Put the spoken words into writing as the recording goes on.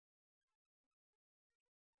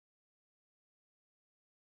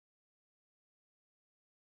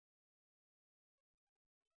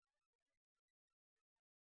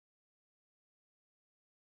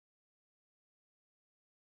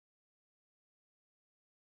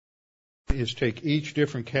is take each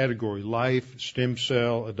different category: life, stem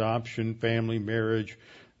cell, adoption, family, marriage,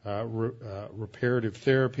 reparative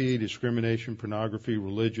therapy, discrimination, pornography,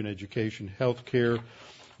 religion, education, healthcare,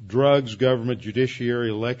 drugs, government, judiciary,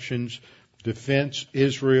 elections, defense,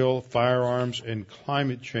 Israel, firearms, and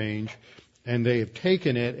climate change. And they have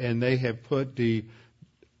taken it and they have put the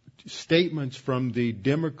statements from the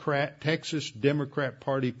Texas Democrat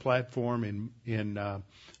Party platform in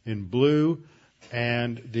blue,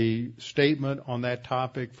 and the statement on that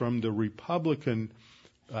topic from the Republican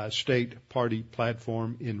state party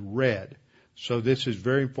platform in red. So this is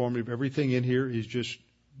very informative. Everything in here is just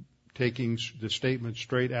taking the statement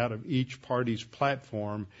straight out of each party's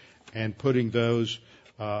platform and putting those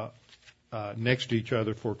next to each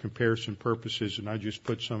other for comparison purposes. And I just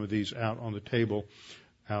put some of these out on the table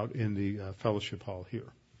out in the fellowship hall here.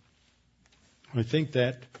 I think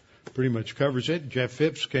that pretty much covers it. Jeff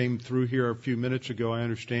Phipps came through here a few minutes ago, I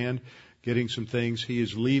understand, getting some things. He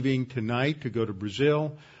is leaving tonight to go to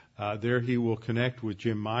Brazil. There he will connect with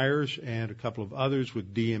Jim Myers and a couple of others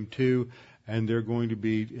with DM2, and they're going to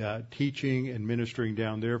be teaching and ministering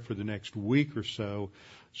down there for the next week or so.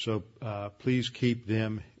 So please keep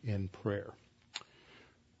them in prayer.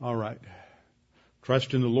 All right.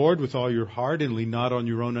 Trust in the Lord with all your heart and lean not on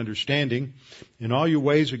your own understanding. In all your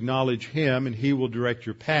ways acknowledge Him, and He will direct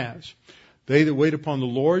your paths. They that wait upon the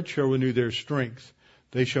Lord shall renew their strength.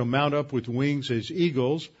 They shall mount up with wings as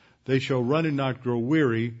eagles. They shall run and not grow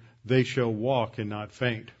weary. They shall walk and not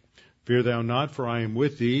faint. Fear thou not, for I am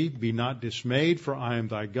with thee. Be not dismayed, for I am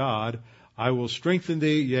thy God. I will strengthen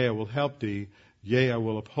thee, yea, I will help thee. Yea, I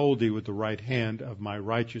will uphold thee with the right hand of my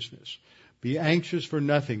righteousness. Be anxious for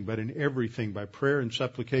nothing, but in everything by prayer and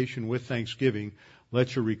supplication with thanksgiving,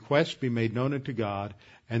 let your requests be made known unto God,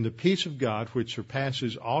 and the peace of God, which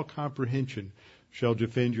surpasses all comprehension, shall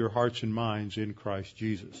defend your hearts and minds in Christ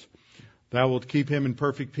Jesus. Thou wilt keep him in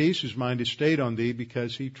perfect peace, whose mind is stayed on thee,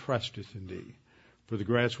 because he trusteth in thee. For the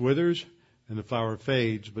grass withers and the flower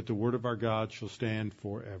fades, but the word of our God shall stand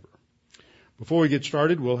forever. Before we get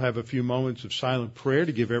started, we'll have a few moments of silent prayer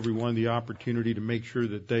to give everyone the opportunity to make sure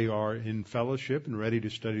that they are in fellowship and ready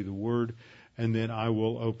to study the Word, and then I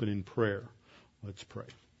will open in prayer. Let's pray.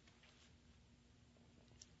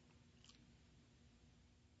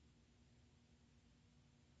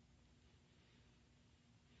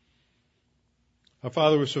 Our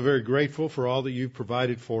Father, we're so very grateful for all that you've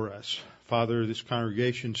provided for us. Father, this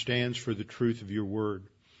congregation stands for the truth of your Word,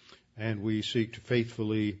 and we seek to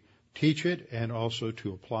faithfully teach it and also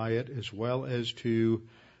to apply it, as well as to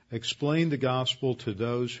explain the gospel to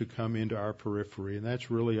those who come into our periphery. And that's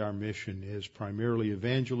really our mission, is primarily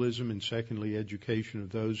evangelism and secondly education of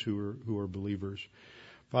those who are believers.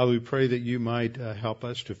 Father, we pray that you might help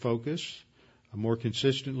us to focus more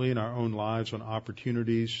consistently in our own lives on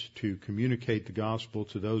opportunities to communicate the gospel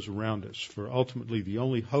to those around us. For ultimately the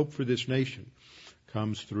only hope for this nation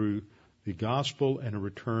comes through the gospel and a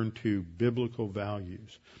return to biblical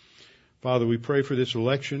values. Father, we pray for this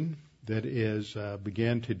election that is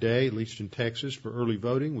began today, at least in Texas, for early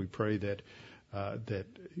voting. We pray that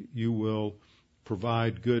you will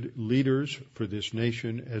provide good leaders for this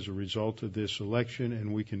nation as a result of this election,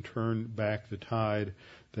 and we can turn back the tide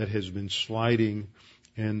that has been sliding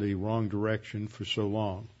in the wrong direction for so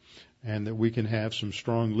long, and that we can have some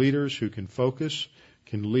strong leaders who can focus,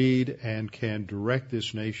 can lead, and can direct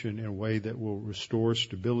this nation in a way that will restore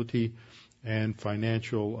stability and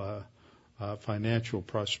financial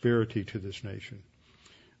prosperity to this nation.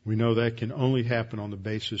 We know that can only happen on the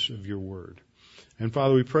basis of your word. And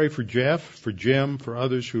Father, we pray for Jeff, for Jim, for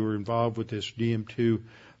others who are involved with this DM2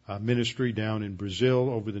 ministry down in Brazil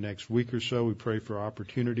over the next week or so. We pray for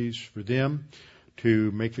opportunities for them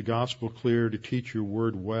to make the gospel clear, to teach your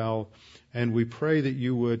word well. And we pray that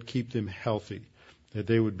you would keep them healthy, that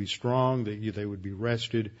they would be strong, that they would be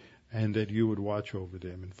rested, and that you would watch over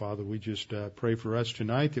them. And Father, we just pray for us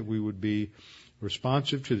tonight that we would be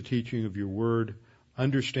responsive to the teaching of your word,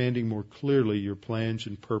 understanding more clearly your plans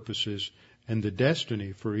and purposes and the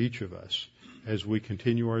destiny for each of us as we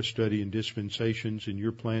continue our study in dispensations in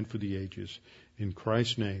your plan for the ages. In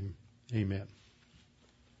Christ's name, amen.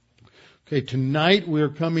 Okay, tonight we're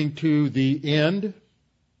coming to the end.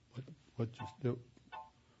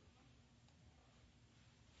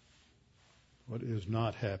 What is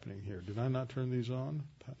not happening here? Did I not turn these on?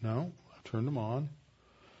 No, I turned them on.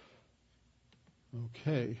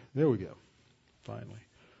 Okay, there we go. Finally.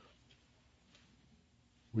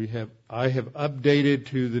 I have updated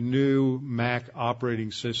to the new Mac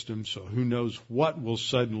operating system, so who knows what will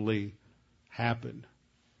suddenly happen.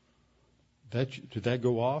 Did that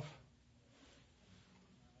go off?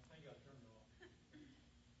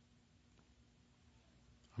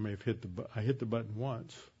 I may have I hit the button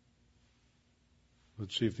once.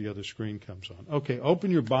 Let's see if the other screen comes on. Okay, open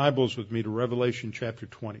your Bibles with me to Revelation chapter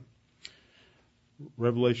 20.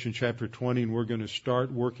 Revelation chapter 20, and we're going to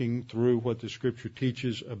start working through what the Scripture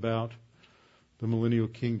teaches about the millennial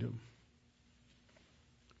kingdom.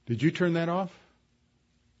 Did you turn that off?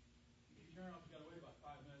 You turn it off, you got to wait about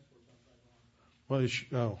 5 minutes for it to come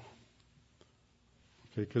back on. Well,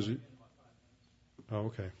 okay, because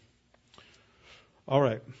okay. All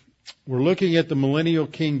right. We're looking at the millennial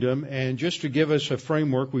kingdom, and just to give us a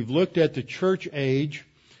framework, we've looked at the church age,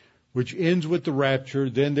 which ends with the rapture.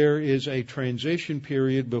 Then there is a transition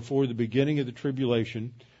period before the beginning of the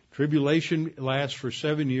tribulation. Tribulation lasts for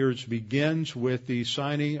 7 years, begins with the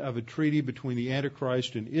signing of a treaty between the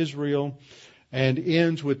Antichrist and Israel, and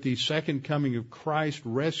ends with the second coming of Christ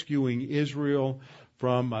rescuing Israel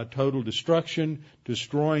from total destruction,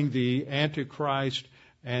 destroying the Antichrist,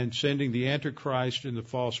 and sending the Antichrist and the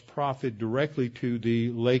false prophet directly to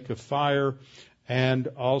the lake of fire, and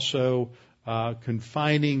also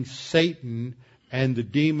confining Satan and the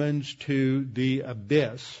demons to the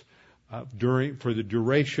abyss for the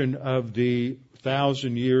duration of the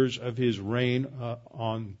 1,000 years of his reign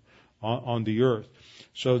on the earth.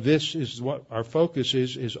 So this is what our focus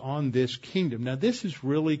is on this kingdom. Now this is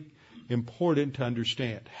really important to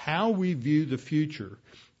understand. How we view the future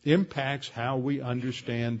impacts how we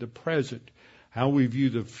understand the present. How we view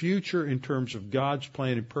the future in terms of God's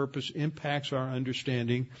plan and purpose impacts our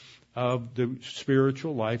understanding of the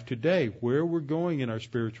spiritual life today, where we're going in our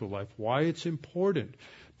spiritual life, why it's important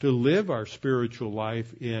to live our spiritual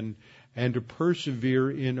life in and to persevere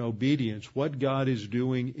in obedience, what God is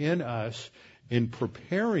doing in us in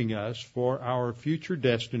preparing us for our future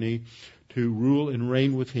destiny to rule and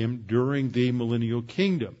reign with Him during the millennial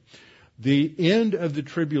kingdom. The end of the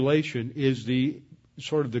tribulation is the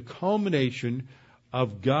sort of the culmination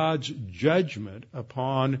of God's judgment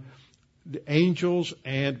upon the angels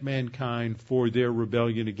and mankind for their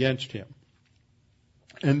rebellion against Him.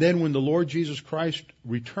 And then when the Lord Jesus Christ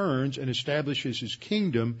returns and establishes His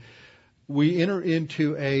kingdom, we enter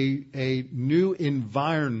into a new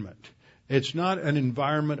environment. It's not an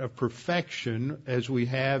environment of perfection as we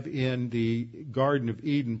have in the Garden of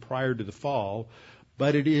Eden prior to the fall,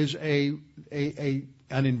 but it is an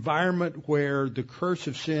environment where the curse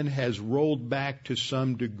of sin has rolled back to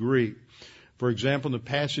some degree. For example, in the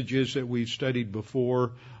passages that we've studied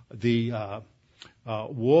before, the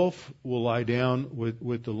wolf will lie down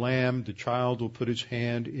with the lamb, the child will put his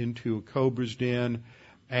hand into a cobra's den,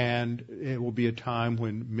 and it will be a time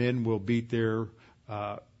when men will beat their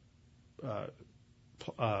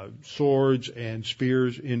swords and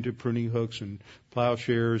spears into pruning hooks and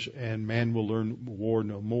plowshares, and man will learn war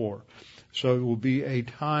no more. So it will be a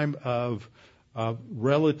time of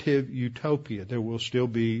relative utopia. There will still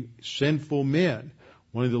be sinful men.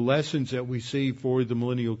 One of the lessons that we see for the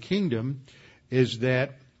millennial kingdom is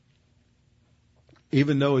that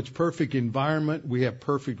even though it's perfect environment, we have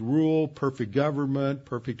perfect rule, perfect government,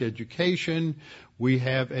 perfect education. We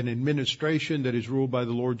have an administration that is ruled by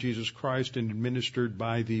the Lord Jesus Christ and administered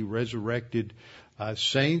by the resurrected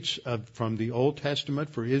saints from the Old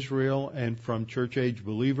Testament for Israel and from church age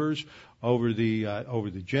believers over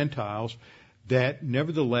the Gentiles. That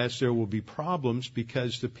nevertheless there will be problems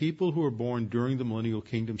because the people who are born during the millennial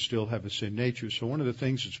kingdom still have a sin nature. So one of the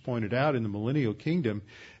things that's pointed out in the millennial kingdom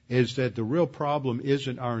is that the real problem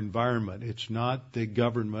isn't our environment. It's not the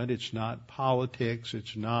government. It's not politics.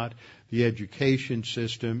 It's not the education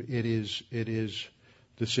system. It is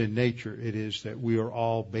the sin nature. It is that we are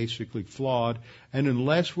all basically flawed. And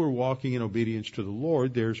unless we're walking in obedience to the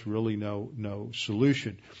Lord, there's really no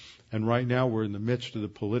solution. And right now we're in the midst of the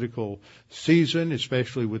political season,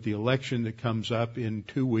 especially with the election that comes up in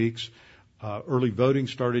 2 weeks. Early voting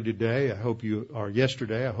started today.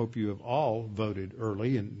 Yesterday. I hope you have all voted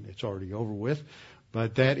early, and it's already over with.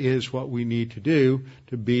 But that is what we need to do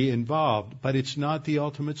to be involved. But it's not the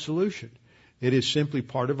ultimate solution. It is simply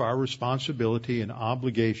part of our responsibility and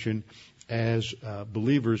obligation as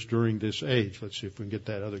believers during this age. Let's see if we can get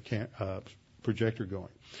that other projector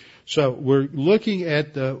going. So we're looking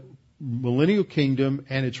at the millennial kingdom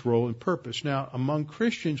and its role and purpose. Now, among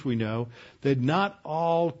Christians, we know that not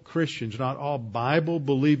all Christians, not all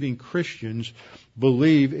Bible-believing Christians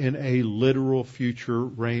believe in a literal future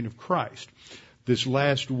reign of Christ. This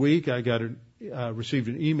last week, I received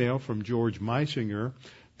an email from George Meisinger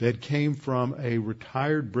that came from a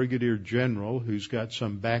retired brigadier general who's got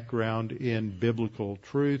some background in biblical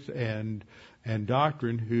truth and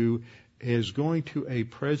doctrine, who is going to a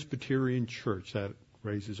Presbyterian church. That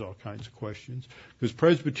raises all kinds of questions, because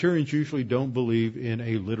Presbyterians usually don't believe in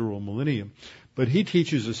a literal millennium. but he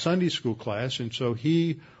teaches a Sunday school class, and so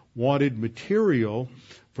he wanted material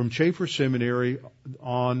from Chafer Seminary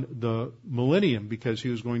on the millennium because he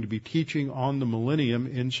was going to be teaching on the millennium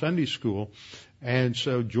in Sunday school. And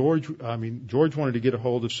so George wanted to get a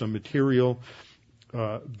hold of some material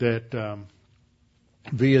that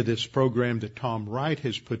via this program that Tom Wright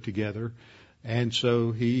has put together. And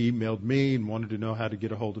so he emailed me and wanted to know how to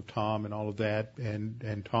get a hold of Tom and all of that.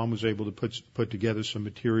 And Tom was able to put together some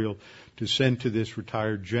material to send to this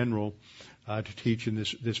retired general to teach in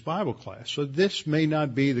this Bible class. So this may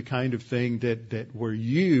not be the kind of thing that where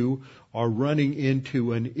you are running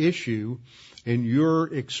into an issue in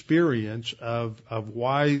your experience of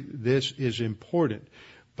why this is important.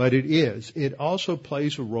 But it is. It also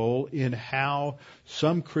plays a role in how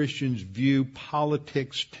some Christians view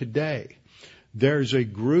politics today. There's a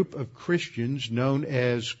group of Christians known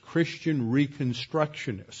as Christian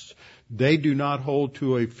Reconstructionists. They do not hold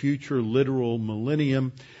to a future literal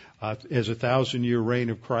millennium as a 1,000-year reign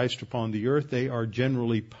of Christ upon the earth. They are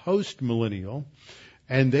generally post-millennial,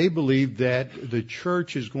 and they believe that the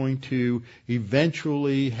church is going to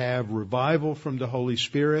eventually have revival from the Holy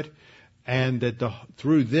Spirit, and that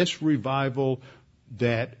through this revival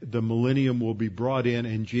that the millennium will be brought in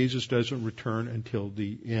and Jesus doesn't return until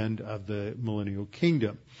the end of the millennial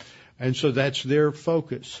kingdom. And so that's their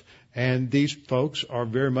focus. And these folks are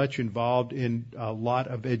very much involved in a lot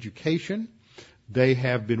of education. They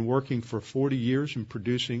have been working for 40 years in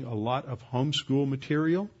producing a lot of homeschool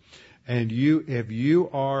material. And if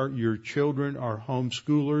your children are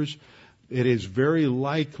homeschoolers, it is very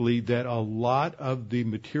likely that a lot of the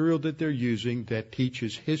material that they're using that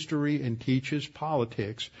teaches history and teaches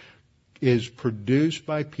politics is produced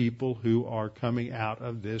by people who are coming out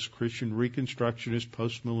of this Christian Reconstructionist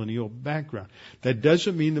postmillennial background. That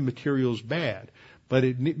doesn't mean the material is bad, but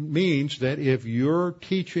it means that if you're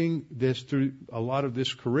teaching this through a lot of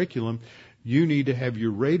this curriculum, you need to have your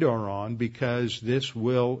radar on because this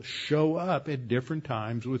will show up at different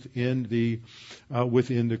times within the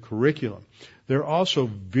curriculum. They're also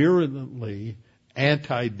virulently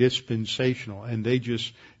anti-dispensational, and they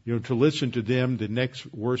just, to listen to them, the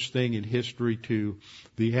next worst thing in history to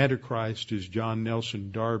the Antichrist is John Nelson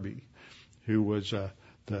Darby, who was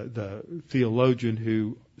the theologian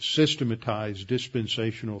who systematized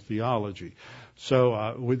dispensational theology.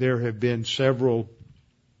 So there have been several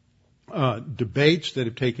debates that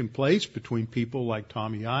have taken place between people like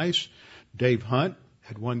Tommy Ice, Dave Hunt.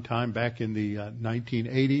 At one time back in the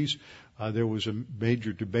 1980s, there was a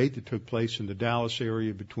major debate that took place in the Dallas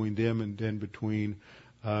area between them and then between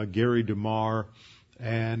Gary DeMar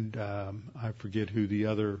and I forget who the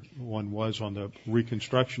other one was on the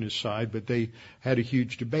Reconstructionist side, but they had a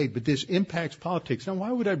huge debate. But this impacts politics. Now,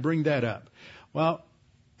 why would I bring that up? Well,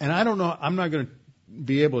 and I don't know, I'm not going to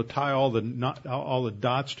be able to tie all the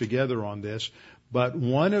dots together on this, but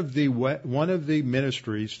one of the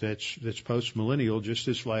ministries that's post-millennial just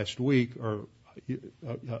this last week or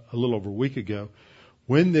a little over a week ago,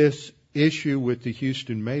 when this issue with the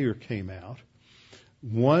Houston mayor came out,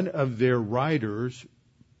 one of their writers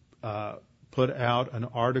put out an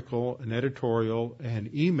article, an editorial,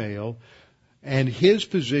 an email, and his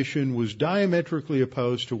position was diametrically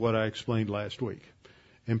opposed to what I explained last week.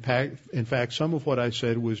 In fact, some of what I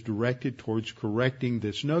said was directed towards correcting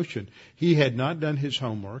this notion. He had not done his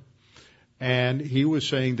homework, and he was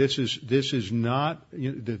saying this is not,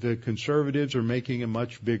 the conservatives are making a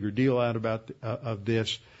much bigger deal out of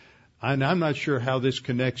this. And I'm not sure how this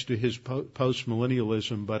connects to his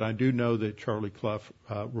post-millennialism, but I do know that Charlie Clough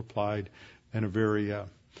replied in a very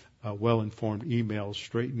well-informed email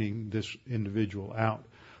straightening this individual out.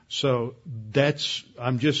 So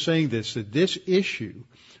I'm just saying that this issue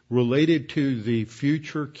related to the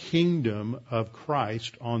future kingdom of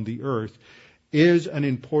Christ on the earth is an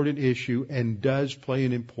important issue and does play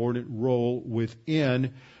an important role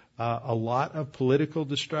within a lot of political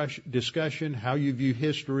discussion, how you view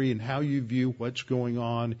history and how you view what's going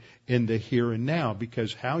on in the here and now,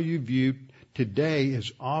 because how you view today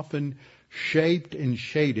is often shaped and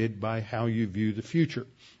shaded by how you view the future.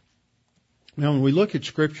 Now, when we look at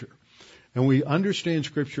Scripture, and we understand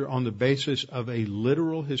Scripture on the basis of a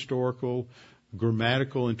literal, historical,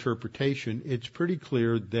 grammatical interpretation, it's pretty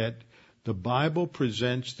clear that the Bible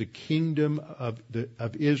presents the kingdom of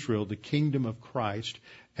Israel, the kingdom of Christ,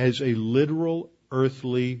 as a literal,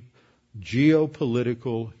 earthly,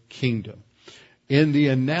 geopolitical kingdom. In the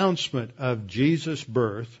announcement of Jesus'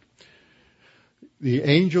 birth, the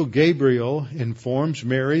angel Gabriel informs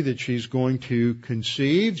Mary that she's going to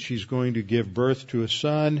conceive, she's going to give birth to a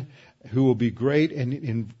son who will be great. And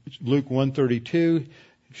in Luke 1:32,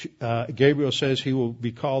 Gabriel says he will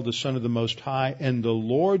be called the Son of the Most High, and the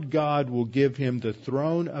Lord God will give him the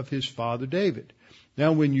throne of his father David.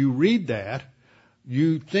 Now, when you read that,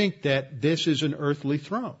 you think that this is an earthly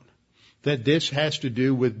throne, that this has to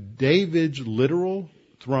do with David's literal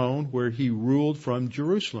throne where he ruled from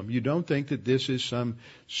Jerusalem. You don't think that this is some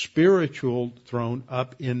spiritual throne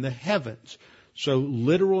up in the heavens. So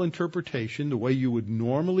literal interpretation, the way you would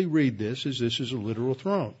normally read this is a literal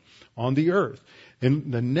throne on the earth.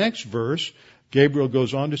 In the next verse, Gabriel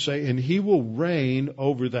goes on to say, and he will reign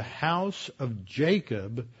over the house of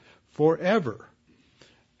Jacob forever,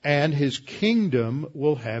 and his kingdom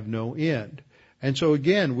will have no end. And so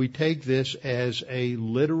again, we take this as a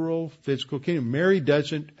literal physical kingdom. Mary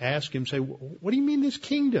doesn't ask him, say, what do you mean this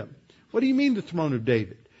kingdom? What do you mean the throne of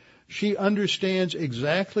David? She understands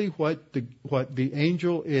exactly what the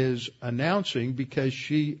angel is announcing because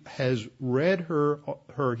she has read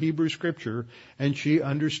her Hebrew scripture and she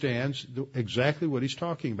understands exactly what he's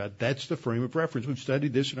talking about. That's the frame of reference. We've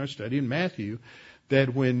studied this in our study in Matthew,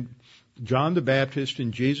 that when John the Baptist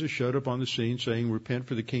and Jesus showed up on the scene saying, repent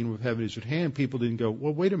for the kingdom of heaven is at hand, people didn't go,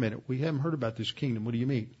 well, wait a minute, we haven't heard about this kingdom. What do you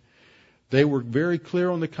mean? They were very clear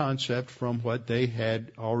on the concept from what they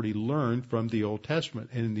had already learned from the Old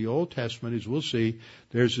Testament. And in the Old Testament, as we'll see,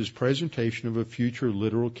 there's this presentation of a future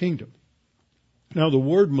literal kingdom. Now, the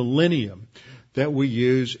word millennium that we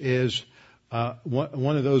use is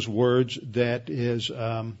one of those words that is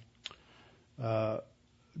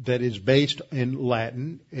based in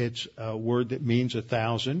Latin. It's a word that means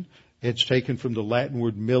 1,000. It's taken from the Latin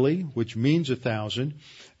word milli, which means 1,000.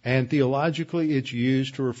 And theologically, it's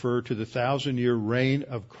used to refer to the 1,000-year reign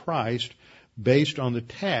of Christ based on the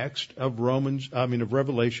text of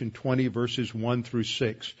Revelation 20 verses 1 through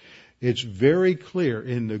 6. It's very clear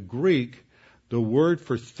in the Greek, the word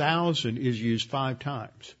for 1,000 is used 5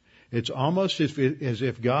 times. It's almost as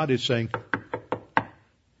if God is saying,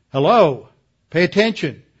 hello, pay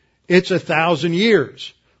attention. It's 1,000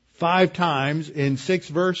 years. 5 times in 6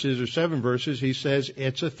 verses or 7 verses, he says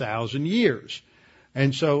it's 1,000 years.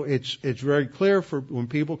 And so it's very clear for when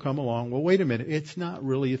people come along, well, wait a minute, it's not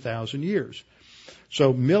really 1,000 years.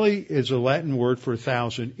 So milli is a Latin word for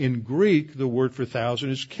 1,000. In Greek, the word for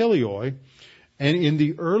 1,000 is kilioi. And in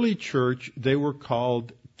the early church, they were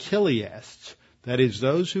called chiliasts. That is,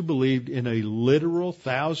 those who believed in a literal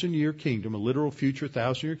 1,000-year kingdom, a literal future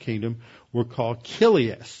 1,000-year kingdom, were called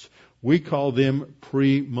chiliasts. We call them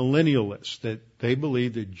premillennialists, that they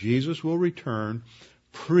believe that Jesus will return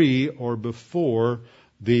pre or before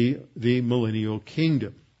the millennial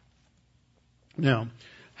kingdom. Now,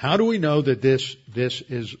 how do we know that this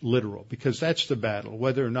is literal? Because that's the battle,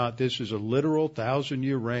 whether or not this is a literal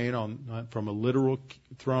 1,000-year reign from a literal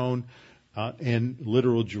throne in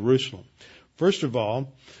literal Jerusalem. First of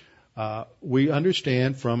all, we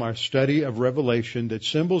understand from our study of Revelation that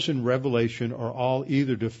symbols in Revelation are all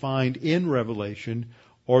either defined in Revelation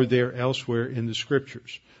or they're elsewhere in the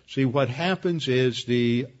Scriptures. See, what happens is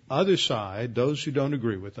the other side, those who don't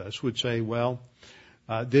agree with us, would say, well,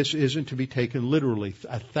 this isn't to be taken literally.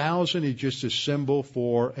 1,000 is just a symbol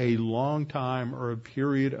for a long time or a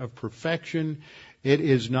period of perfection. It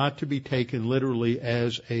is not to be taken literally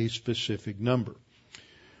as a specific number.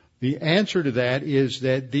 The answer to that is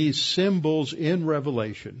that these symbols in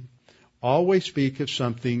Revelation always speak of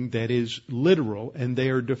something that is literal, and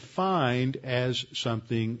they are defined as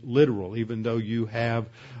something literal. Even though you have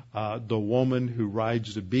the woman who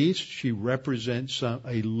rides the beast, she represents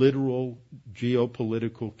a literal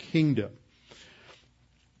geopolitical kingdom.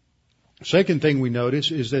 Second thing we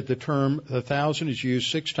notice is that the term 1,000 is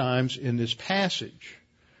used 6 times in this passage.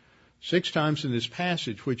 6 times in this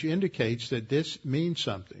passage, which indicates that this means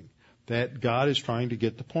something, that God is trying to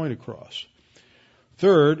get the point across.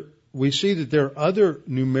 Third, we see that there are other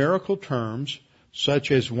numerical terms, such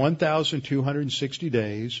as 1,260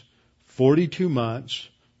 days, 42 months,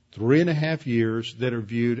 3.5 years, that are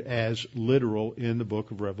viewed as literal in the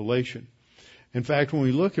book of Revelation. In fact, when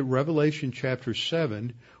we look at Revelation chapter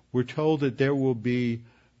 7, we're told that there will be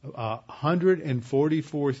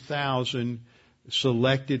 144,000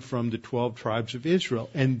 selected from the 12 tribes of Israel.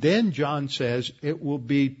 And then John says it will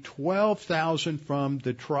be 12,000 from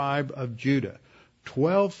the tribe of Judah,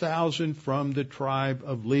 12,000 from the tribe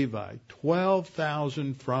of Levi,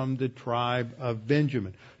 12,000 from the tribe of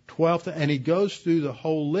Benjamin, 12,000, and he goes through the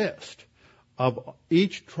whole list of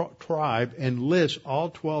each tribe and lists all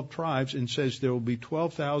 12 tribes and says there will be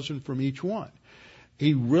 12,000 from each one.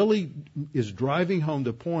 He really is driving home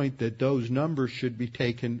the point that those numbers should be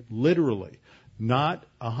taken literally. Not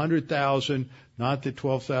 100,000, not that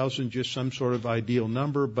 12,000 just some sort of ideal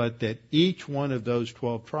number, but that each one of those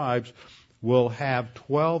 12 tribes will have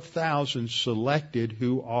 12,000 selected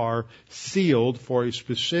who are sealed for a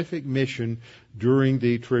specific mission during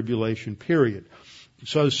the tribulation period.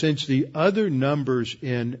 So since the other numbers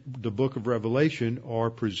in the book of Revelation are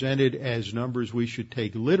presented as numbers we should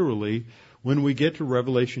take literally, when we get to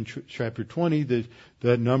Revelation chapter 20,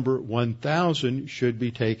 the number 1,000 should be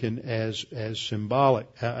taken as symbolic,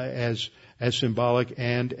 as symbolic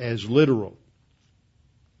and as literal.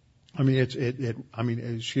 It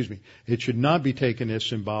should not be taken as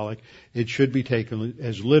symbolic. It should be taken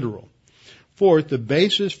as literal. Fourth, the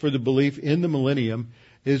basis for the belief in the millennium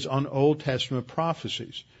is on Old Testament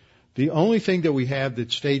prophecies. The only thing that we have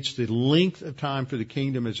that states the length of time for the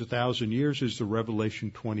kingdom as 1,000 years is the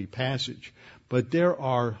Revelation 20 passage. But there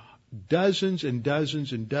are dozens and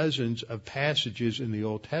dozens and dozens of passages in the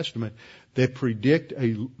Old Testament that predict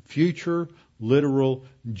a future literal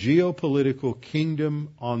geopolitical kingdom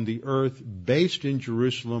on the earth based in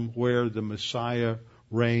Jerusalem, where the Messiah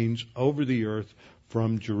reigns over the earth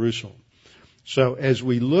from Jerusalem. So as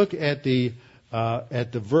we look at the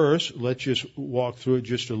verse, let's just walk through it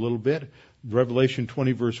just a little bit. Revelation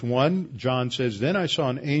 20 verse 1, John says, "Then I saw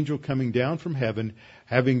an angel coming down from heaven,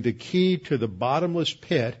 having the key to the bottomless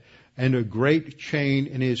pit and a great chain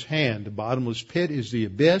in his hand." The bottomless pit is the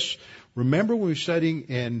abyss. Remember when we were studying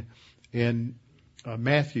in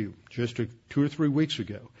Matthew just 2 or 3 weeks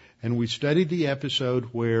ago, and we studied the episode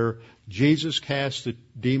where Jesus cast the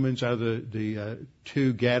demons out of the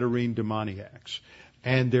 2 Gadarene demoniacs.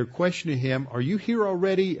 And they're questioning him, "Are you here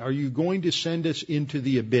already? Are you going to send us into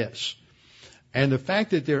the abyss?" And the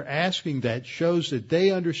fact that they're asking that shows that they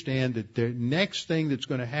understand that the next thing that's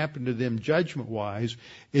going to happen to them judgment-wise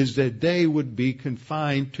is that they would be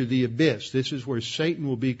confined to the abyss. This is where Satan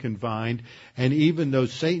will be confined. And even though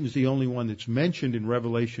Satan's the only one that's mentioned in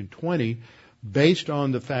Revelation 20, based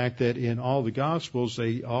on the fact that in all the Gospels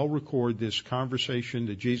they all record this conversation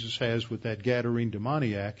that Jesus has with that Gadarene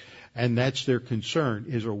demoniac, and that's their concern,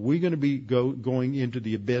 is are we going to be going into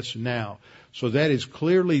the abyss now? So that is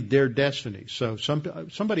clearly their destiny. So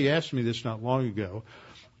somebody asked me this not long ago,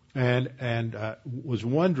 and was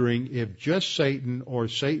wondering if just Satan or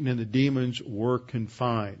Satan and the demons were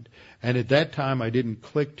confined. And at that time I didn't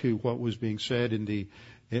click to what was being said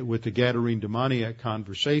with the Gadarene demoniac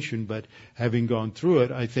conversation, but having gone through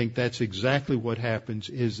it, I think that's exactly what happens,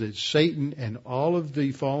 is that Satan and all of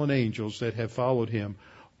the fallen angels that have followed him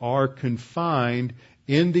are confined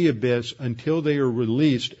in the abyss until they are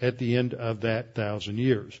released at the end of that 1,000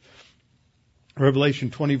 years. Revelation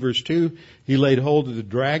 20 verse 2, "He laid hold of the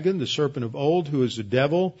dragon, the serpent of old, who is the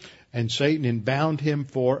devil, and Satan, and bound him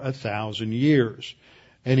for 1,000 years.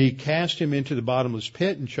 And he cast him into the bottomless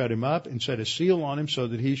pit and shut him up and set a seal on him so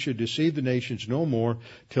that he should deceive the nations no more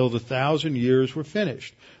till the 1,000 years were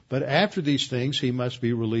finished. But after these things he must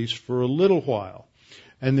be released for a little while."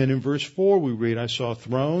 And then in verse 4 we read, "I saw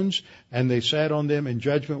thrones, and they sat on them, and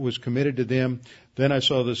judgment was committed to them. Then I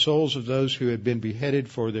saw the souls of those who had been beheaded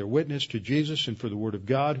for their witness to Jesus and for the word of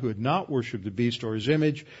God, who had not worshipped the beast or his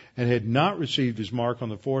image, and had not received his mark on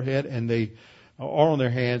the forehead, and they are on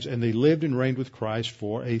their hands, and they lived and reigned with Christ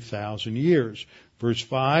for 1,000 years. Verse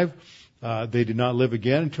 5, they did not live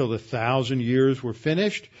again until the 1,000 years were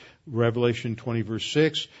finished. Revelation 20 verse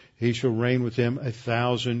 6, he shall reign with them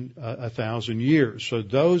 1,000 years. So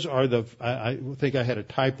those are I think I had a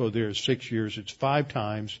typo there, 6 years. It's 5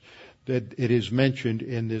 times that it is mentioned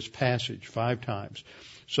in this passage, 5 times.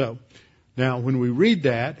 So now when we read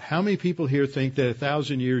that, how many people here think that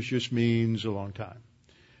 1,000 years just means a long time?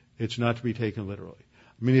 It's not to be taken literally.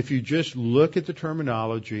 I mean, if you just look at the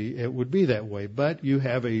terminology, it would be that way. But you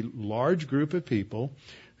have a large group of people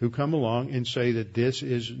who come along and say that this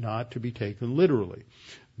is not to be taken literally.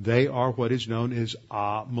 They are what is known as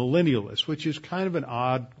amillennialists, which is kind of an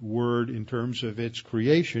odd word in terms of its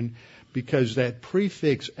creation, because that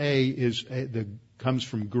prefix a comes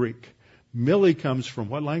from Greek. Milli comes from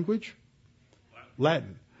what language?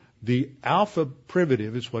 Latin. The alpha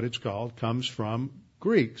privative is what it's called, comes from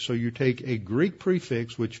Greek. So you take a Greek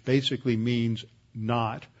prefix, which basically means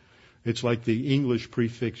not. It's like the English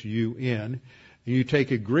prefix un. And you take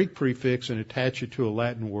a Greek prefix and attach it to a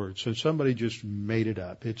Latin word. So somebody just made it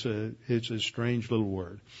up. It's a strange little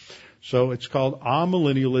word. So it's called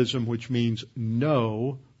amillennialism, which means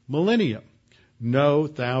no millennium, no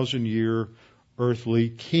 1,000-year earthly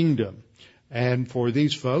kingdom. And for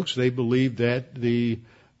these folks, they believe that that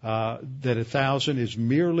 1,000 is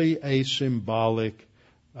merely a symbolic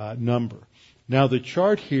number. Now the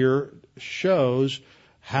chart here shows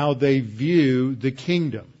how they view the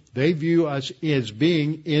kingdom. They view us as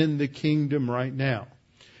being in the kingdom right now.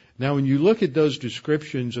 Now, when you look at those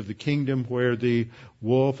descriptions of the kingdom where the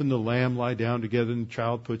wolf and the lamb lie down together and the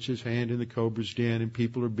child puts his hand in the cobra's den and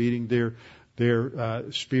people are beating their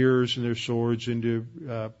spears and their swords into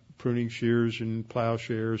pruning shears and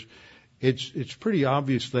plowshares, it's pretty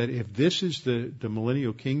obvious that if this is the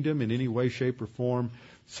millennial kingdom in any way, shape, or form,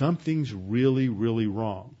 something's really, really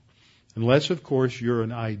wrong. Unless, of course, you're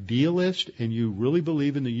an idealist and you really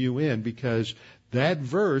believe in the UN, because that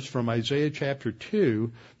verse from Isaiah chapter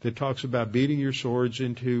 2 that talks about beating your swords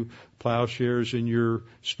into plowshares and your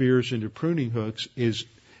spears into pruning hooks is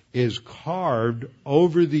carved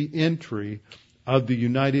over the entry of the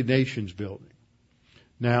United Nations building.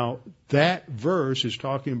 Now, that verse is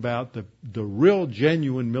talking about the real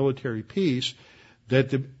genuine military peace that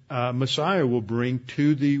the Messiah will bring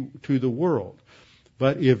to the world.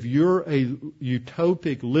 But if you're a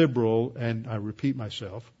utopic liberal, and I repeat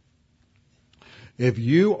myself, if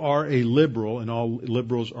you are a liberal, and all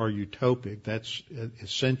liberals are utopic, that's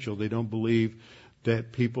essential, they don't believe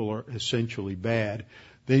that people are essentially bad,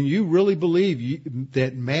 then you really believe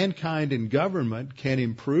that mankind and government can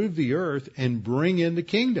improve the earth and bring in the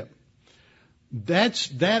kingdom. That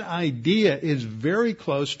idea is very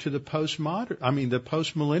close to the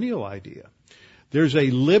postmillennial idea. There's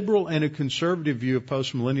a liberal and a conservative view of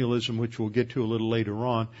postmillennialism, which we'll get to a little later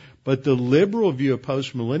on. But the liberal view of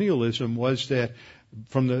postmillennialism was that,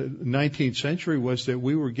 from the 19th century, was that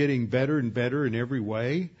we were getting better and better in every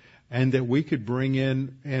way, and that we could bring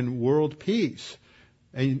in world peace.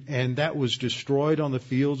 And that was destroyed on the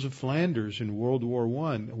fields of Flanders in World War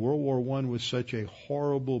I. World War I was such a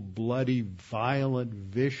horrible, bloody, violent,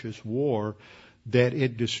 vicious war that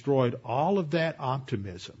it destroyed all of that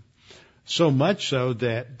optimism. So much so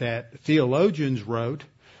that theologians wrote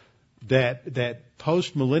that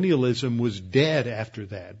postmillennialism was dead after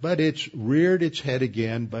that. But it's reared its head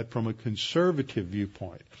again, but from a conservative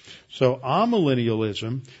viewpoint. So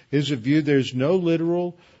amillennialism is a view there's no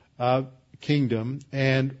literal kingdom,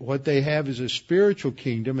 and what they have is a spiritual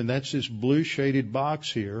kingdom, and that's this blue shaded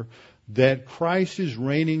box here, that Christ is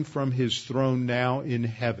reigning from his throne now in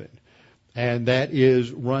heaven. And that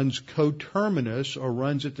runs coterminous, or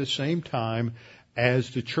runs at the same time as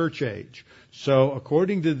the church age. So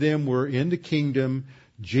according to them, we're in the kingdom,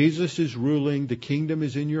 Jesus is ruling, the kingdom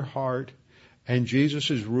is in your heart, and Jesus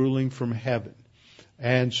is ruling from heaven.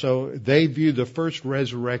 And so they view the first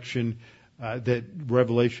resurrection that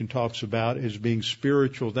Revelation talks about as being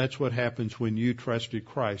spiritual. That's what happens when you trusted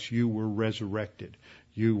Christ. You were resurrected.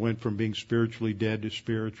 You went from being spiritually dead to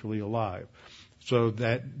spiritually alive. So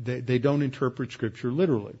that they don't interpret Scripture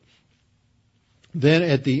literally. Then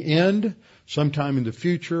at the end, sometime in the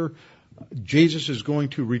future, Jesus is going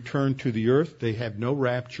to return to the earth. They have no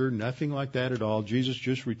rapture, nothing like that at all. Jesus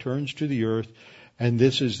just returns to the earth. And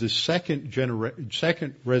this is the second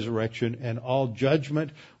resurrection, and all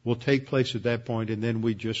judgment will take place at that point, and then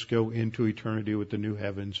we just go into eternity with the new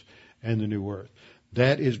heavens and the new earth.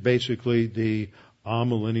 That is basically the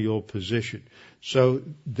amillennial position. So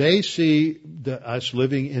they see us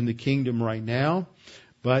living in the kingdom right now,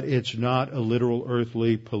 but it's not a literal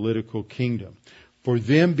earthly political kingdom. For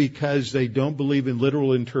them, because they don't believe in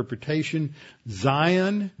literal interpretation,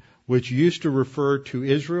 Zion, which used to refer to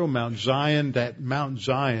Israel, Mount Zion, that Mount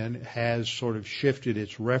Zion has sort of shifted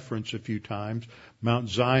its reference a few times. Mount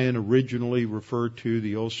Zion originally referred to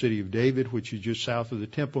the old city of David, which is just south of the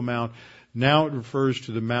Temple Mount. Now it refers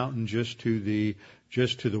to the mountain just to the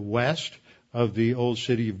west of the old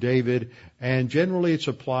city of David. And generally it's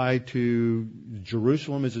applied to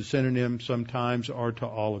Jerusalem as a synonym sometimes, or to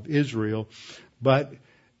all of Israel. But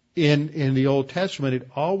in the Old Testament, it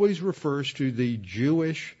always refers to the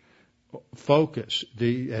Jewish focus,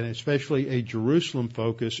 and especially a Jerusalem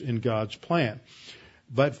focus in God's plan.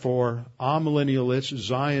 But for amillennialists,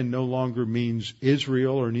 Zion no longer means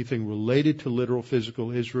Israel or anything related to literal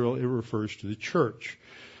physical Israel. It refers to the church.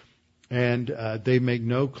 And they make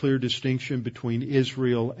no clear distinction between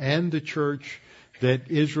Israel and the church,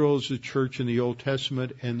 that Israel is the church in the Old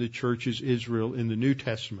Testament and the church is Israel in the New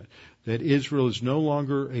Testament. That Israel is no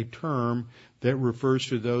longer a term that refers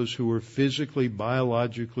to those who are physically,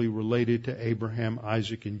 biologically related to Abraham,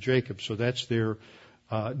 Isaac, and Jacob. So that's their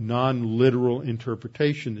non-literal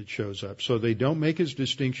interpretation that shows up. So they don't make a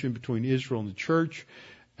distinction between Israel and the church.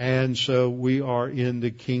 And so we are in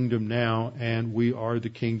the kingdom now, and we are the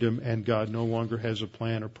kingdom, and God no longer has a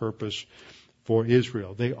plan or purpose for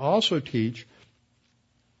Israel. They also teach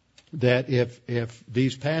that if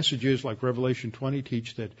these passages like Revelation 20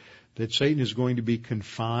 teach that Satan is going to be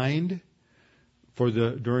confined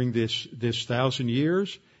during this 1,000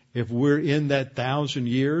 years, if we're in that 1,000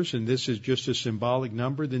 years and this is just a symbolic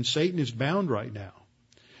number, then Satan is bound right now.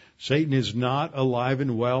 Satan is not alive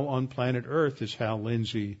and well on planet Earth, is how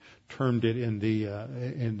Lindsay termed it in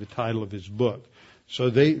the title of his book.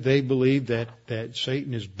 So they believe that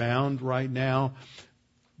Satan is bound right now,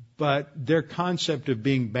 but their concept of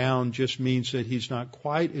being bound just means that he's not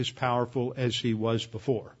quite as powerful as he was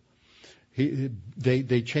before.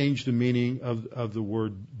 They changed the meaning of the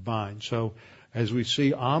word bind. So as we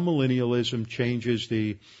see, amillennialism changes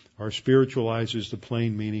or spiritualizes the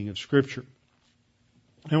plain meaning of Scripture.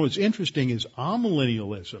 Now what's interesting is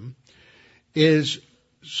amillennialism is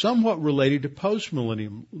somewhat related to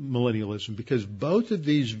postmillennialism, because both of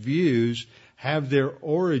these views have their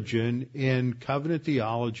origin in covenant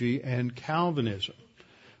theology and Calvinism.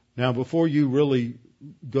 Now, before you really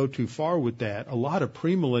go too far with that, a lot of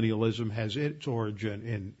premillennialism has its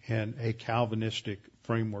origin in a Calvinistic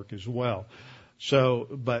framework as well. So,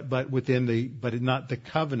 but not the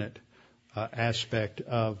covenant aspect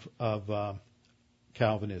of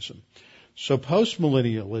Calvinism. So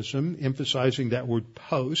postmillennialism, emphasizing that word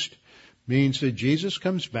post, means that Jesus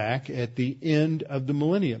comes back at the end of the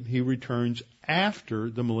millennium. He returns after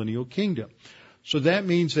the millennial kingdom. So that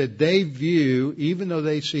means that they view, even though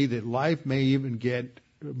they see that life may even get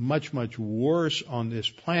much, much worse on this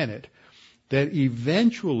planet, that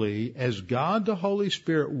eventually, as God the Holy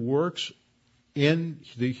Spirit works in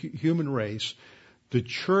the human race, the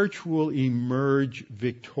church will emerge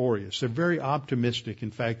victorious. They're very optimistic.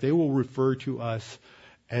 In fact, they will refer to us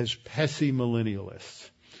as pessimillennialists,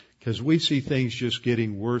 because we see things just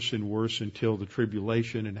getting worse and worse until the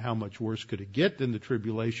tribulation, and how much worse could it get than the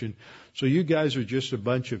tribulation? So you guys are just a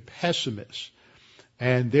bunch of pessimists,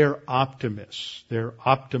 and they're optimists. They're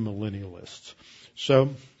optimillennialists.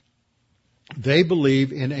 So they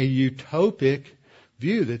believe in a utopic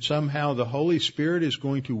view that somehow the Holy Spirit is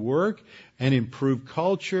going to work and improve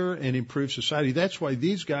culture and improve society. That's why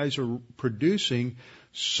these guys are producing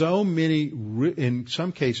so many, in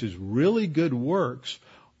some cases, really good works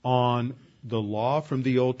on the law from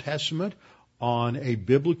the Old Testament, on a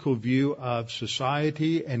biblical view of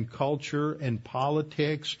society and culture and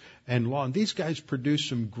politics and law. And these guys produce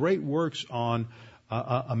some great works on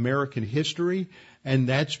American history, and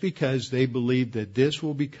that's because they believe that this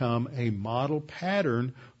will become a model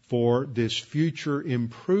pattern for this future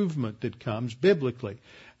improvement that comes biblically.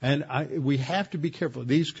 And we have to be careful.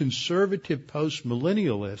 These conservative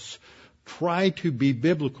postmillennialists try to be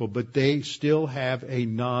biblical, but they still have a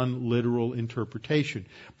non-literal interpretation.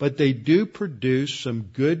 But they do produce some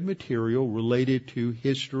good material related to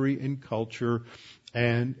history and culture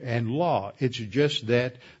and law. It's just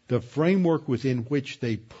that the framework within which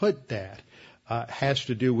they put that has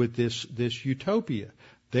to do with this utopia.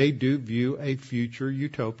 They do view a future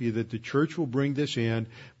utopia that the church will bring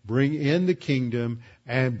in the kingdom,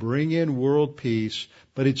 and bring in world peace,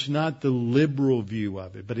 but it's not the liberal view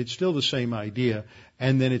of it, but it's still the same idea.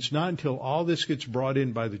 And then it's not until all this gets brought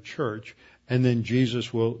in by the church, and then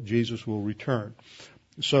Jesus will return.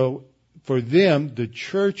 So for them, the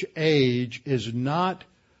church age is not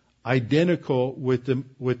identical with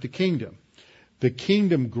the kingdom. The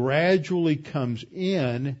kingdom gradually comes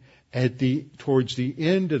in towards the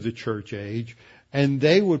end of the church age, and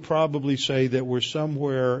they would probably say that we're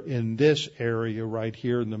somewhere in this area right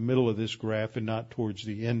here in the middle of this graph, and not towards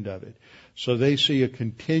the end of it. So they see a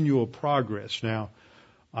continual progress. Now,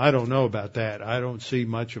 I don't know about that. I don't see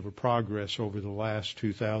much of a progress over the last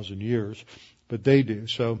 2,000 years, but they do.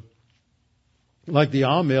 So, like the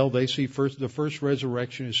Amil, they see the first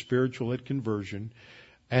resurrection is spiritual at conversion,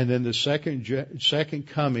 and then the second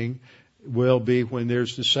coming will be when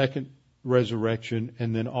there's the second resurrection,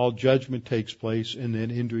 and then all judgment takes place, and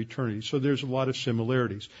then into eternity. So there's a lot of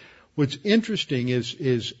similarities. What's interesting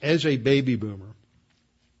is as a baby boomer,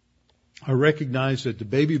 I recognize that the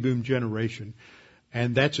baby boom generation,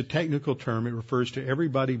 and that's a technical term, it refers to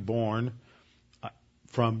everybody born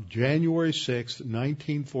from January 6th,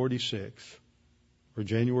 1946, or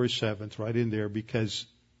January 7th, right in there, because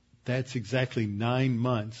that's exactly 9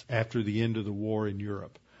 months after the end of the war in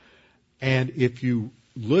Europe. And if you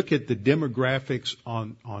look at the demographics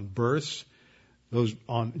on births, those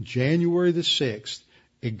on January the 6th,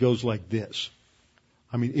 it goes like this.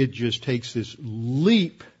 I mean, it just takes this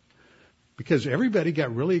leap, because everybody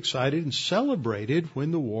got really excited and celebrated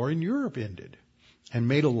when the war in Europe ended and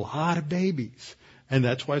made a lot of babies. And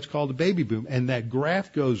that's why it's called the baby boom. And that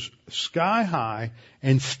graph goes sky high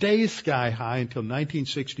and stays sky high until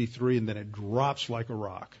 1963, and then it drops like a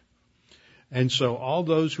rock. And so all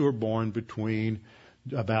those who are born between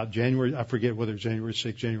about January, I forget whether it's January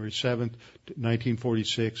 6th, January 7th,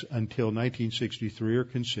 1946 until 1963 are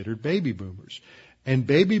considered baby boomers. And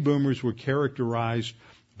baby boomers were characterized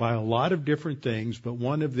by a lot of different things, but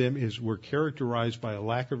one of them were characterized by a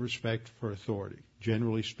lack of respect for authority,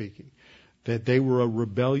 generally speaking, that they were a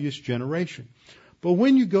rebellious generation. But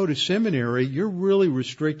when you go to seminary, you're really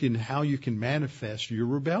restricted in how you can manifest your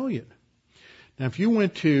rebellion. Now, if you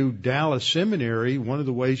went to Dallas Seminary, one of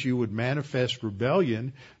the ways you would manifest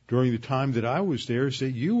rebellion during the time that I was there is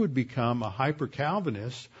that you would become a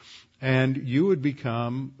hyper-Calvinist, and you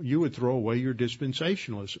would throw away your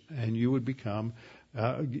dispensationalism, and you would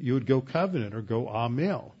go covenant or go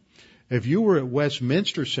amill. If you were at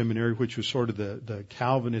Westminster Seminary, which was sort of the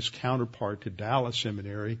Calvinist counterpart to Dallas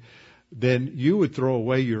Seminary, then you would throw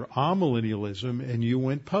away your amillennialism and you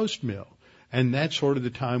went post-mill. And that's sort of the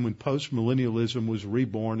time when post-millennialism was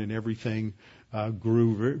reborn and everything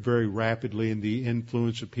grew very, very rapidly, and the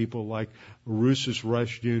influence of people like Rousas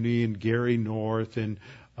Rushdoony and Gary North and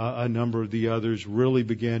a number of the others really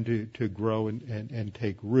began to grow and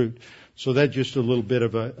take root. So that's just a little bit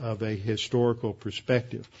of a historical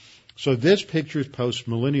perspective. So this pictures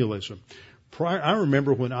post-millennialism. I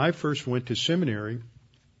remember when I first went to seminary,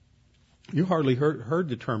 you hardly heard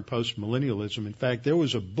the term post-millennialism. In fact, there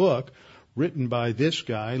was a book written by this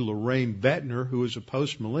guy, Loraine Bettner, who was a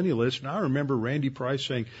post-millennialist, and I remember Randy Price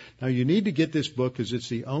saying, now you need to get this book because it's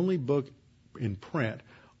the only book in print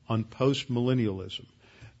on post-millennialism.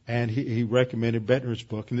 And he recommended Bettner's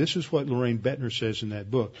book, and this is what Loraine Bettner says in that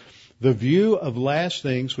book. The view of last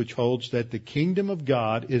things which holds that the kingdom of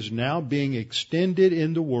God is now being extended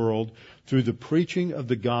in the world through the preaching of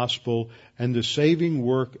the gospel and the saving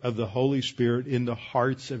work of the Holy Spirit in the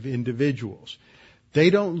hearts of individuals. They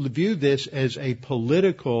don't view this as a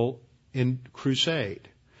political crusade.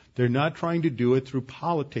 They're not trying to do it through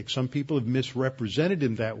politics. Some people have misrepresented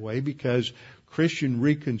him that way because Christian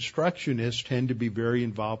Reconstructionists tend to be very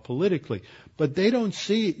involved politically. But they don't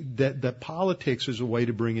see that politics is a way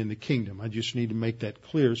to bring in the kingdom. I just need to make that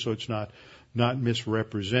clear so it's not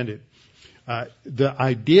misrepresented. The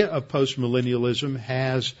idea of postmillennialism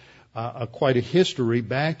has quite a history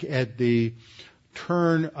back at the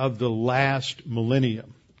turn of the last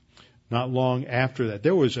millennium. Not long after that,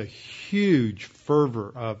 there was a huge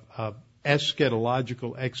fervor of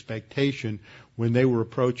eschatological expectation when they were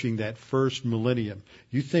approaching that first millennium.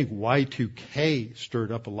 You think Y2K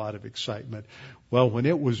stirred up a lot of excitement. Well, when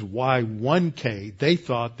it was Y1K, they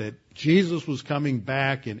thought that Jesus was coming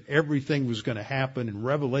back and everything was going to happen and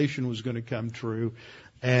Revelation was going to come true,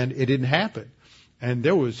 and it didn't happen. And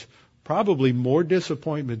there was probably more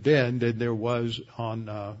disappointment then than there was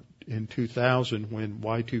in 2000 when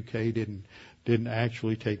Y2K didn't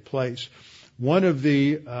actually take place. One of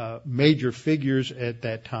the major figures at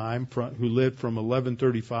that time, who lived from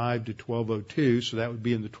 1135 to 1202, so that would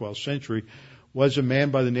be in the 12th century, was a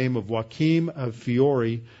man by the name of Joachim of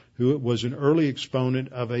Fiore, who was an early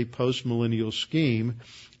exponent of a postmillennial scheme,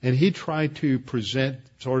 and he tried to present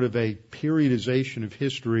sort of a periodization of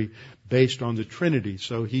history based on the Trinity.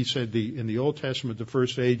 So he said in the Old Testament, the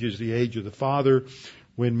first age is the age of the Father,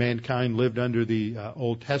 when mankind lived under the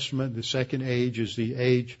Old Testament. The second age is the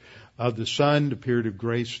age of the Son, the period of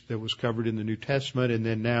grace that was covered in the New Testament. And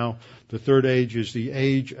then now the third age is the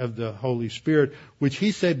age of the Holy Spirit, which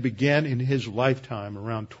he said began in his lifetime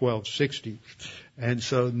around 1260. And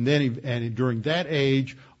so then during that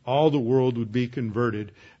age, all the world would be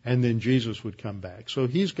converted, and then Jesus would come back. So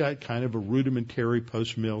he's got kind of a rudimentary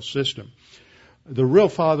post-mill system. The real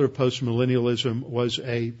father of postmillennialism was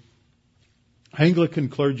a Anglican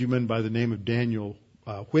clergyman by the name of Daniel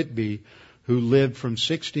Whitby, who lived from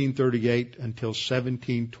 1638 until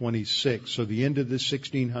 1726, so the end of the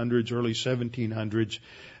 1600s, early 1700s,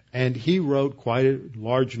 and he wrote quite a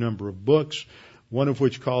large number of books, one of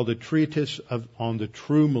which called a treatise on the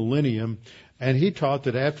true millennium, and he taught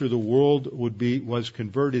that after the world was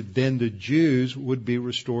converted, then the Jews would be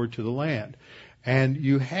restored to the land. And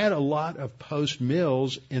you had a lot of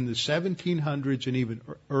post-mills in the 1700s and even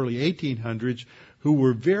early 1800s who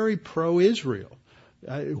were very pro-Israel.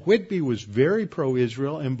 Whitby was very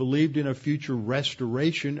pro-Israel and believed in a future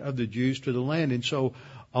restoration of the Jews to the land. And so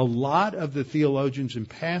a lot of the theologians and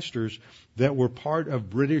pastors that were part of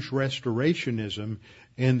British Restorationism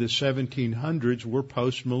in the 1700s were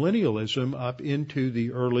post-millennialism up into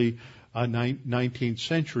the early 19th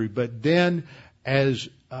century. But then as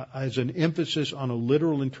an emphasis on a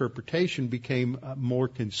literal interpretation became more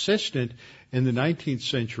consistent in the 19th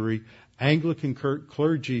century, Anglican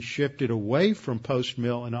clergy shifted away from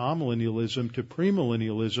post-mill and amillennialism to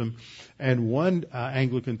premillennialism, and one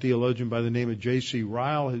Anglican theologian by the name of J.C.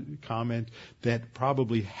 Ryle commented that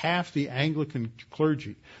probably half the Anglican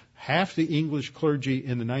clergy, half the English clergy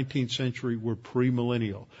in the 19th century were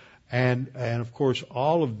premillennial. And of course,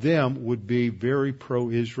 all of them would be very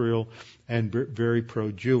pro-Israel and very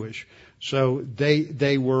pro-Jewish. So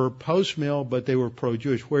they were post-mill, but they were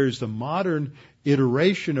pro-Jewish. Whereas the modern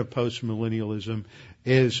iteration of postmillennialism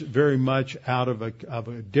is very much out of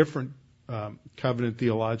a different covenant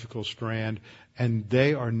theological strand, and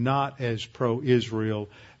they are not as pro-Israel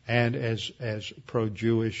and as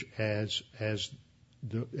pro-Jewish as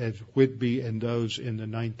Whitby and those in the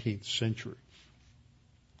 19th century.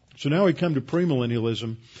 So now we come to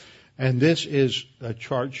premillennialism, and this is a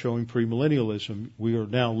chart showing premillennialism. We are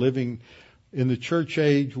now living in the church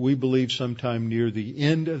age. We believe sometime near the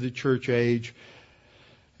end of the church age,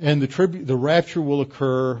 and the rapture will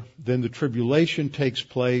occur. Then the tribulation takes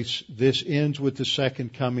place. This ends with the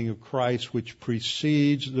second coming of Christ, which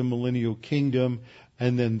precedes the millennial kingdom,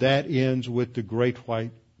 and then that ends with the great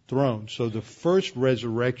white throne. So the first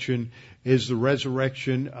resurrection is the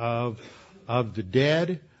resurrection of the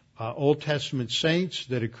dead, Old Testament saints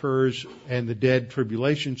that occurs, and the dead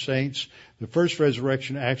tribulation saints. The first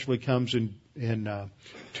resurrection actually comes in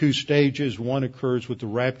two stages. One occurs with the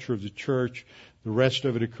rapture of the church. The rest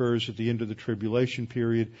of it occurs at the end of the tribulation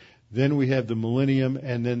period. Then we have the millennium,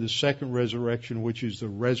 and then the second resurrection, which is the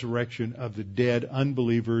resurrection of the dead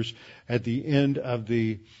unbelievers at the end of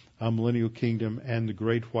the millennial kingdom and the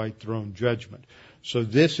great white throne judgment. So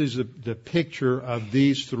this is the picture of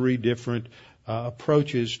these three different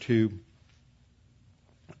approaches to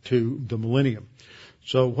the millennium.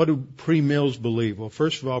 So what do pre-mills believe? Well,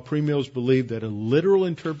 first of all, pre-mills believe that a literal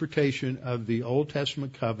interpretation of the Old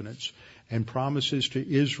Testament covenants and promises to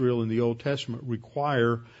Israel in the Old Testament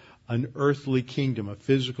require an earthly kingdom, a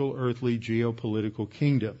physical, earthly, geopolitical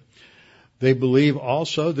kingdom. They believe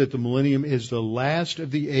also that the millennium is the last of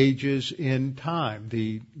the ages in time.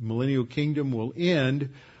 The millennial kingdom will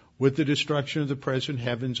end with the destruction of the present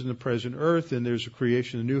heavens and the present earth, and there's a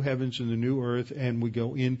creation of the new heavens and the new earth, and we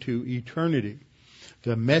go into eternity.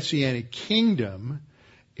 The Messianic kingdom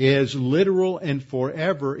is literal and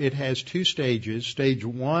forever. It has two stages. Stage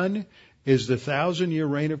one is the 1,000-year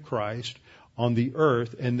reign of Christ on the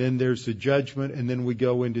earth, and then there's the judgment, and then we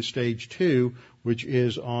go into stage two, which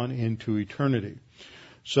is on into eternity.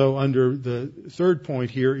 So under the third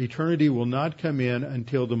point here, eternity will not come in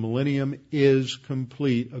until the millennium is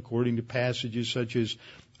complete, according to passages such as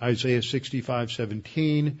Isaiah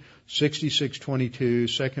 65:17, 66:22,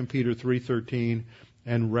 2 Peter 3:13,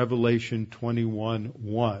 and Revelation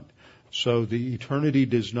 21:1. So the eternity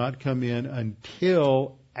does not come in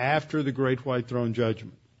until after the great white throne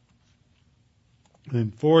judgment.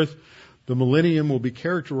 And fourth, the millennium will be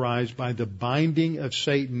characterized by the binding of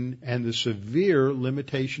Satan and the severe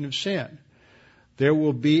limitation of sin. There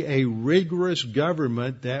will be a rigorous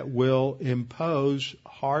government that will impose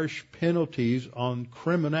harsh penalties on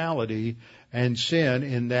criminality and sin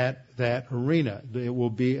in that arena. It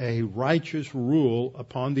will be a righteous rule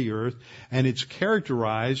upon the earth, and it's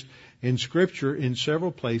characterized in Scripture in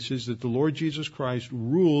several places that the Lord Jesus Christ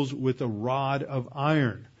rules with a rod of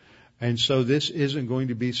iron. And so this isn't going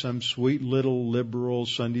to be some sweet little liberal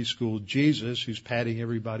Sunday school Jesus who's patting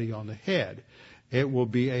everybody on the head. It will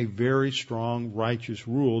be a very strong, righteous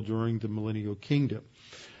rule during the millennial kingdom.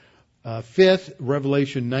 Fifth,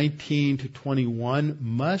 Revelation 19 to 21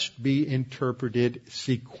 must be interpreted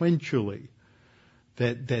sequentially.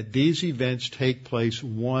 That these events take place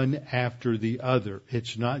one after the other.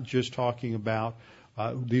 It's not just talking about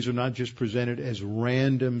these are not just presented as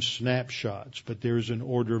random snapshots, but there's an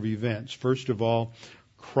order of events. First of all,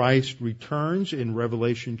 Christ returns in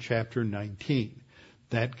Revelation chapter 19.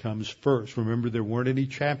 That comes first. Remember, there weren't any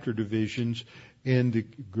chapter divisions in the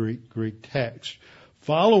Greek text.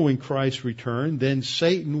 Following Christ's return, then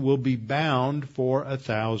Satan will be bound for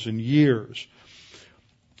 1,000 years.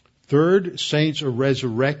 Third, saints are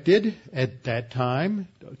resurrected at that time.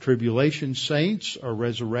 Tribulation saints are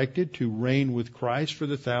resurrected to reign with Christ for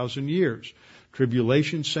the 1,000 years.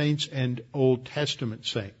 Tribulation saints and Old Testament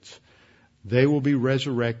saints. They will be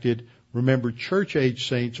resurrected. Remember, church age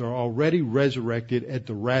saints are already resurrected at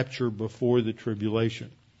the rapture before the tribulation.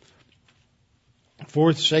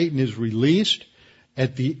 Fourth, Satan is released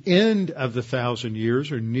at the end of the 1,000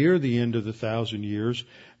 years, or near the end of the 1,000 years,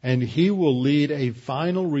 and he will lead a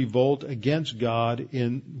final revolt against God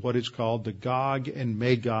in what is called the Gog and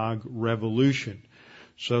Magog revolution.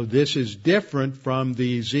 So this is different from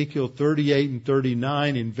the Ezekiel 38 and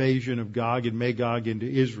 39 invasion of Gog and Magog into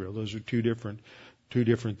Israel. Those are two different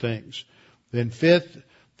things. Then fifth,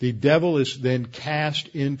 the devil is then cast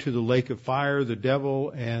into the lake of fire. The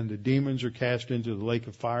devil and the demons are cast into the lake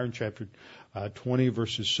of fire in chapter 20,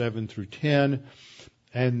 verses 7 through 10.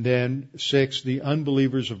 And then 6, the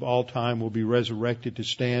unbelievers of all time will be resurrected to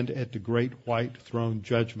stand at the great white throne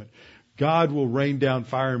judgment. God will rain down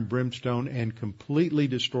fire and brimstone and completely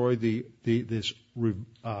destroy this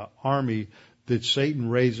army that Satan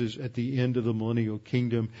raises at the end of the millennial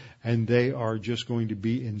kingdom, and they are just going to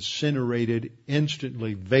be incinerated,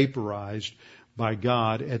 instantly vaporized by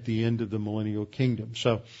God at the end of the millennial kingdom.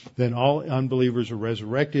 So then all unbelievers are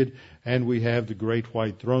resurrected, and we have the great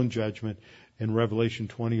white throne judgment in Revelation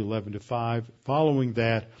 20:11-5. Following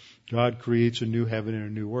that, God creates a new heaven and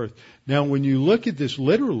a new earth. Now, when you look at this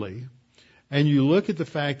literally, and you look at the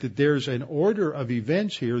fact that there's an order of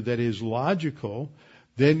events here that is logical,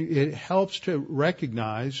 then it helps to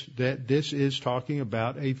recognize that this is talking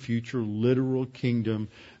about a future literal kingdom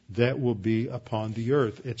that will be upon the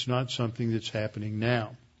earth. It's not something that's happening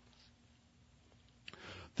now.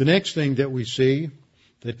 The next thing that we see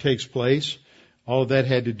that takes place, all of that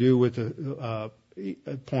had to do with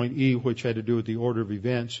point E, which had to do with the order of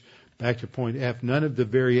events. Back to point F, none of the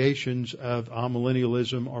variations of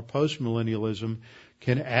amillennialism or postmillennialism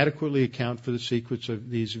can adequately account for the sequence of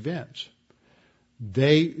these events.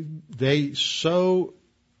 They so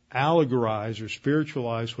allegorize or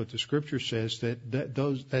spiritualize what the Scripture says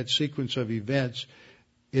that sequence of events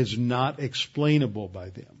is not explainable by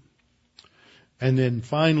them. And then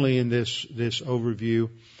finally, in this overview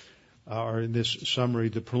or in this summary,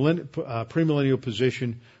 the premillennial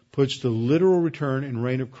position puts the literal return and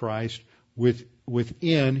reign of Christ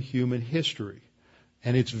within human history,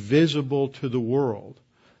 and it's visible to the world.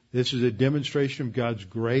 This is a demonstration of God's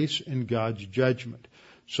grace and God's judgment.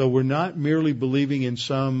 So we're not merely believing in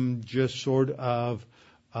some just sort of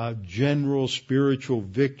general spiritual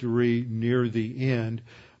victory near the end,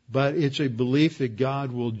 but it's a belief that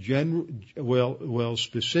God will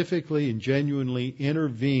specifically and genuinely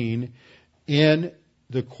intervene in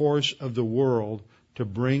the course of the world to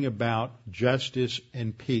bring about justice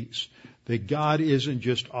and peace. That God isn't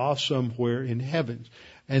off somewhere in heaven.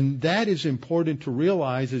 And that is important to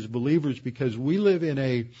realize as believers, because we live in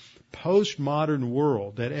a postmodern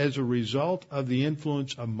world that, as a result of the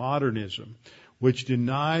influence of modernism, which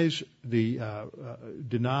denies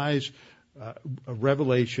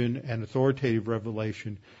revelation and authoritative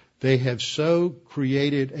revelation, they have so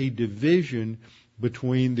created a division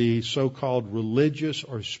between the so-called religious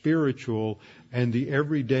or spiritual and the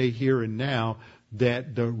everyday here and now,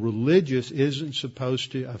 that the religious isn't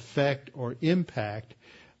supposed to affect or impact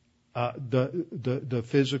the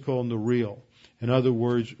physical and the real. In other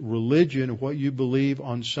words, religion, what you believe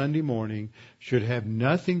on Sunday morning, should have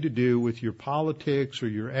nothing to do with your politics or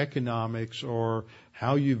your economics or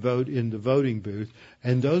how you vote in the voting booth.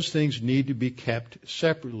 And those things need to be kept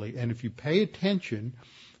separately. And if you pay attention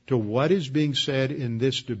to what is being said in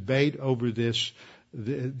this debate over this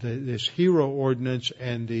HERO ordinance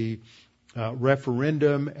and the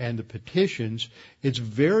referendum and the petitions, it's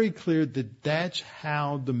very clear that that's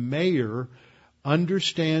how the mayor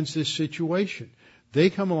understands this situation. They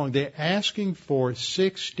come along, they're asking for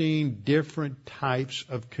 16 different types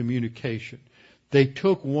of communication. They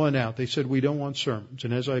took one out. They said, we don't want sermons.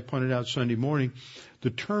 And as I pointed out Sunday morning, the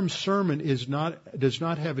term sermon does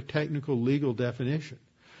not have a technical legal definition.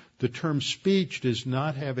 The term speech does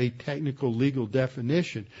not have a technical legal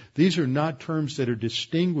definition. These are not terms that are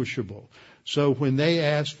distinguishable. So when they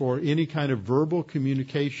ask for any kind of verbal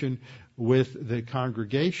communication with the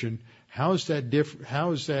congregation, how is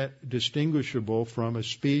that distinguishable from a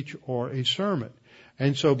speech or a sermon?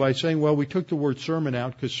 And so by saying, well, we took the word sermon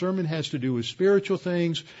out because sermon has to do with spiritual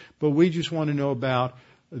things, but we just want to know about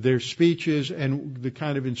their speeches and the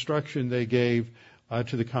kind of instruction they gave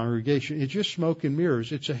to the congregation. It's just smoke and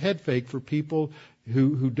mirrors. It's a head fake for people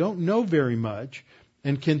who don't know very much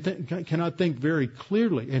and cannot think very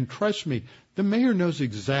clearly. And trust me, the mayor knows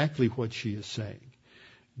exactly what she is saying.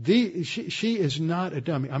 She is not a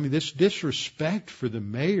dummy. I mean, this disrespect for the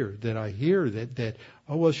mayor that I hear that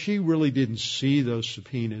she really didn't see those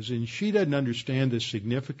subpoenas and she doesn't understand the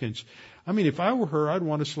significance. I mean, if I were her, I'd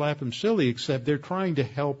want to slap them silly, except they're trying to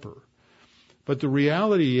help her. But the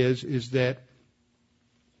reality is that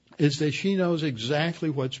she knows exactly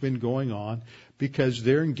what's been going on because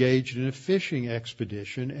they're engaged in a fishing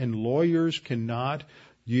expedition, and lawyers cannot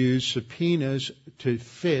use subpoenas to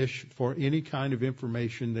fish for any kind of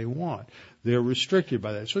information they want. They're restricted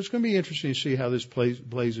by that. So it's going to be interesting to see how this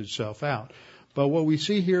plays itself out. But what we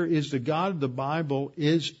see here is the God of the Bible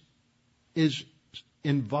is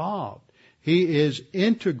involved. He is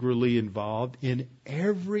integrally involved in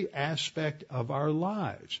every aspect of our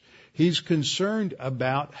lives. He's concerned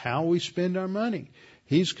about how we spend our money.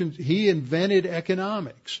 He invented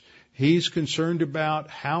economics. He's concerned about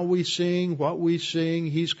how we sing, what we sing.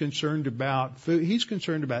 He's concerned about food. He's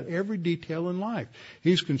concerned about every detail in life.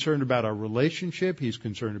 He's concerned about our relationship. He's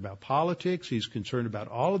concerned about politics. He's concerned about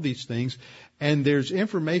all of these things. And there's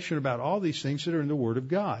information about all these things that are in the Word of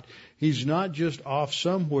God. He's not just off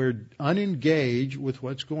somewhere unengaged with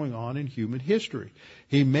what's going on in human history.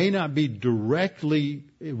 He may not be directly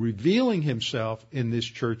revealing himself in this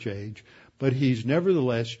church age, but he's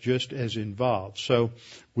nevertheless just as involved. So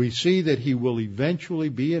we see that he will eventually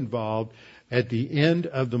be involved at the end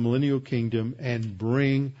of the millennial kingdom and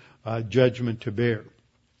bring judgment to bear.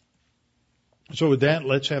 So with that,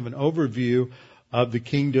 let's have an overview of the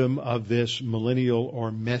kingdom of this millennial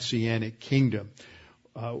or messianic kingdom.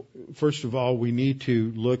 First of all, we need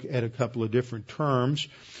to look at a couple of different terms.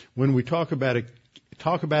 When we talk about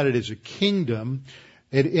it as a kingdom,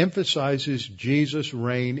 it emphasizes Jesus'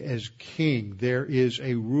 reign as king. There is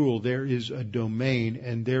a rule, there is a domain,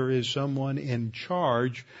 and there is someone in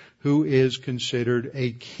charge who is considered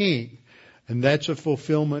a king. And that's a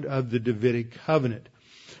fulfillment of the Davidic covenant.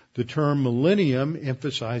 The term millennium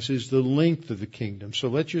emphasizes the length of the kingdom. So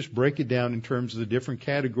let's just break it down in terms of the different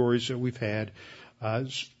categories that we've had. I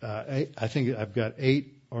think I've got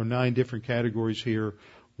 8 or 9 different categories here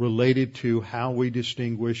related to how we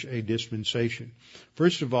distinguish a dispensation.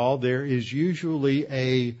 First of all, there is usually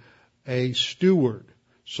a steward,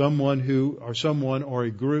 someone or a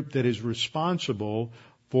group that is responsible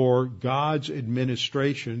for God's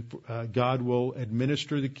administration. God will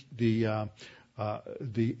administer the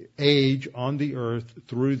age on the earth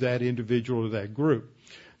through that individual or that group.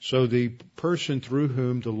 So the person through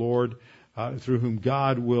whom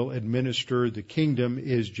God will administer the kingdom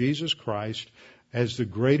is Jesus Christ, as the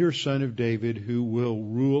greater Son of David who will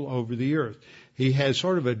rule over the earth. He has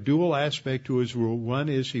sort of a dual aspect to his rule. One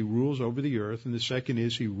is he rules over the earth, and the second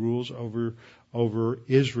is he rules over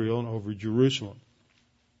Israel and over Jerusalem.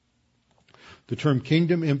 The term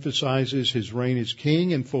kingdom emphasizes his reign as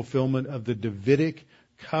king in fulfillment of the Davidic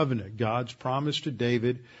covenant, God's promise to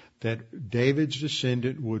David that David's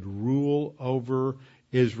descendant would rule over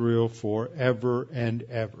Israel forever and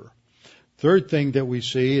ever. Third thing that we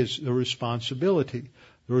see is the responsibility.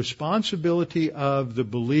 The responsibility of the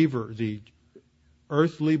believer, the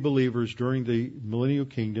earthly believers during the millennial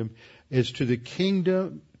kingdom, is to the king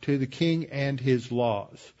and his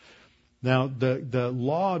laws. Now, the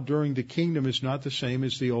law during the kingdom is not the same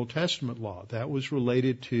as the Old Testament law. That was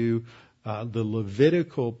related to the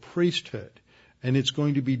Levitical priesthood. And it's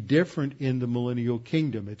going to be different in the millennial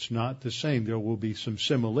kingdom. It's not the same. There will be some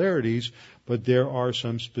similarities, but there are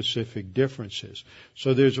some specific differences.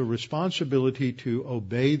 So there's a responsibility to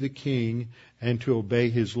obey the king and to obey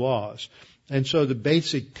his laws. And so the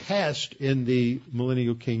basic test in the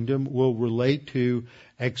millennial kingdom will relate to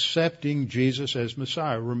accepting Jesus as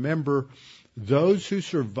Messiah. Remember, those who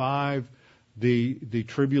survive the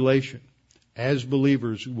tribulation as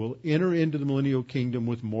believers will enter into the millennial kingdom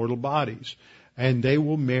with mortal bodies. And they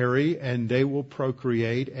will marry and they will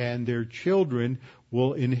procreate and their children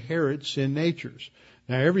will inherit sin natures.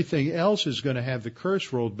 Now everything else is going to have the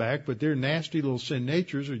curse rolled back, but their nasty little sin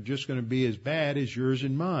natures are just going to be as bad as yours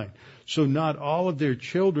and mine. So not all of their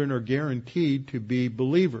children are guaranteed to be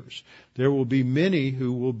believers. There will be many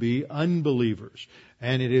who will be unbelievers.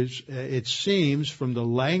 And it seems from the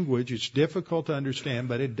language, it's difficult to understand,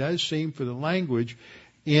 but it does seem for the language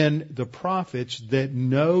in the prophets that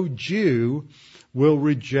no Jew will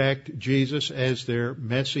reject Jesus as their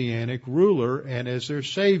messianic ruler and as their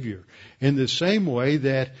Savior. In the same way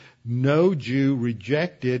that no Jew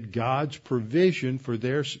rejected God's provision for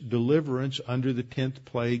their deliverance under the 10th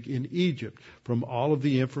plague in Egypt. From all of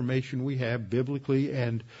the information we have biblically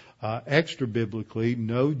and extra biblically,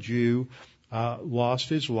 no Jew lost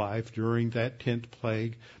his life during that 10th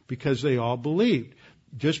plague because they all believed.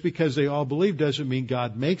 Just because they all believe doesn't mean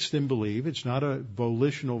God makes them believe. It's not a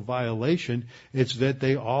volitional violation. It's that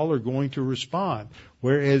they all are going to respond.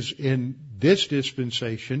 Whereas in this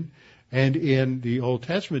dispensation and in the Old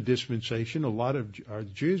Testament dispensation, a lot of our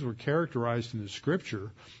Jews were characterized in the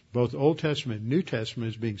Scripture, both Old Testament and New Testament,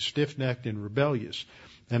 as being stiff-necked and rebellious.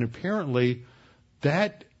 And apparently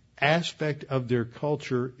that aspect of their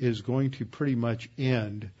culture is going to pretty much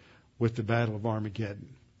end with the Battle of Armageddon,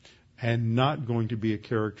 and not going to be a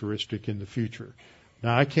characteristic in the future.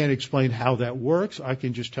 Now, I can't explain how that works. I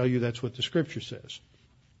can just tell you that's what the Scripture says.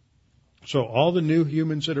 So all the new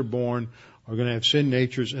humans that are born are going to have sin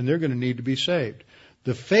natures, and they're going to need to be saved.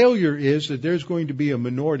 The failure is that there's going to be a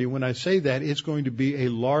minority. When I say that, it's going to be a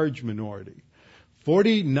large minority.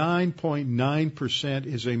 49.9%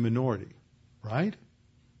 is a minority, right?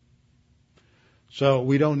 So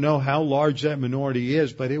we don't know how large that minority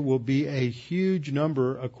is, but it will be a huge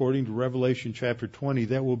number, according to Revelation chapter 20,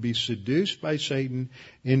 that will be seduced by Satan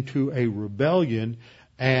into a rebellion,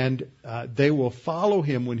 and they will follow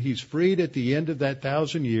him when he's freed at the end of that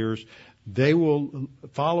 1,000 years. They will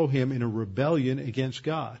follow him in a rebellion against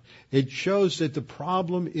God. It shows that the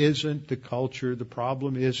problem isn't the culture, the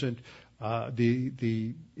problem isn't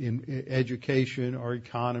in education or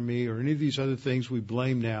economy or any of these other things we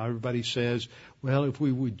blame now. Everybody says, well,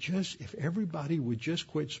 if everybody would just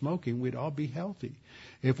quit smoking, we'd all be healthy.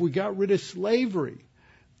 If we got rid of slavery,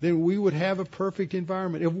 then we would have a perfect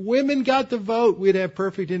environment. If women got the vote, we'd have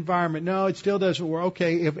perfect environment. No, it still doesn't work.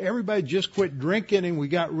 Okay, if everybody just quit drinking and we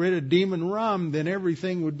got rid of demon rum, then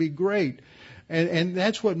everything would be great. And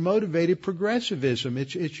that's what motivated progressivism.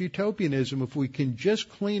 It's utopianism. If we can just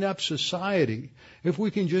clean up society, if we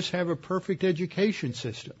can just have a perfect education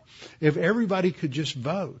system, if everybody could just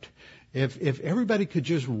vote, if everybody could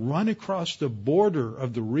just run across the border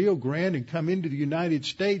of the Rio Grande and come into the United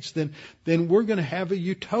States, then we're going to have a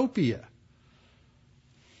utopia.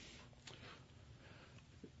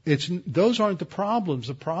 Those aren't the problems.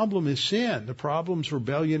 The problem is sin. The problem is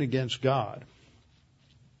rebellion against God.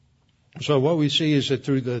 So what we see is that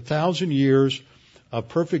through the 1,000 years of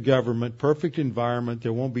perfect government, perfect environment,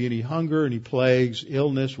 there won't be any hunger, any plagues,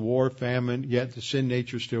 illness, war, famine, yet the sin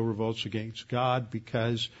nature still revolts against God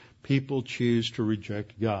because people choose to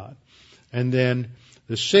reject God. And then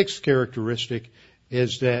the sixth characteristic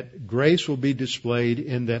is that grace will be displayed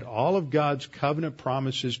in that all of God's covenant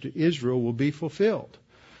promises to Israel will be fulfilled.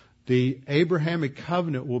 The Abrahamic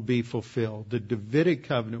covenant will be fulfilled. The Davidic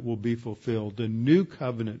covenant will be fulfilled. The new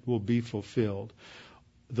covenant will be fulfilled.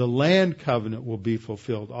 The land covenant will be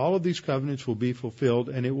fulfilled. All of these covenants will be fulfilled,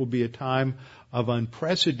 and it will be a time of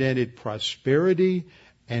unprecedented prosperity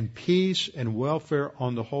and peace and welfare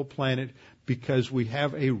on the whole planet because we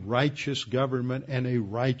have a righteous government and a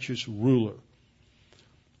righteous ruler.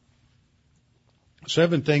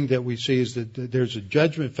 Seventh thing that we see is that there's a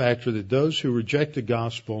judgment factor that those who reject the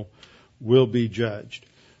gospel will be judged.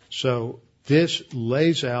 So this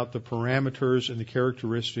lays out the parameters and the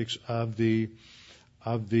characteristics of the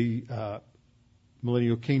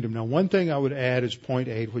millennial kingdom. Now, one thing I would add is point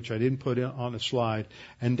 8, which I didn't put on the slide,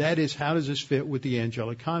 and that is how does this fit with the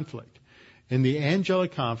angelic conflict? In the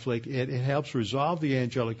angelic conflict, it helps resolve the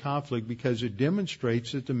angelic conflict because it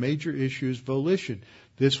demonstrates that the major issue is volition.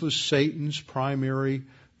 This was Satan's primary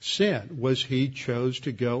sin, was he chose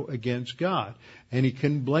to go against God. And he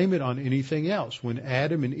couldn't blame it on anything else. When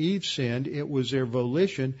Adam and Eve sinned, it was their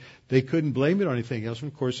volition. They couldn't blame it on anything else.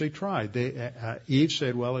 And of course, they tried. Eve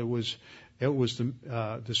said, well, it was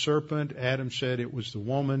the serpent. Adam said it was the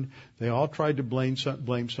woman. They all tried to blame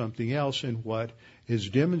something else. And what is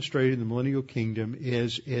demonstrated in the millennial kingdom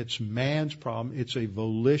is it's man's problem. It's a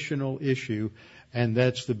volitional issue, and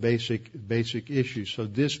that's the basic issue. So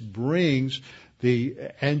this brings the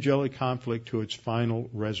angelic conflict to its final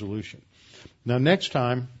resolution. Now, next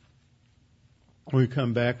time when we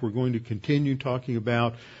come back, we're going to continue talking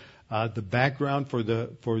about the background for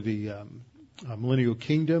the millennial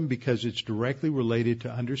kingdom because it's directly related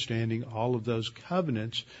to understanding all of those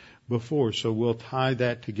covenants before. So we'll tie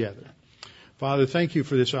that together. Father, thank you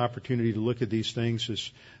for this opportunity to look at these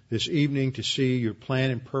things this evening, to see your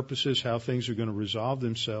plan and purposes, how things are going to resolve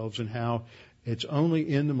themselves, and how it's only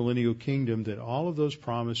in the millennial kingdom that all of those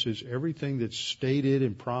promises, everything that's stated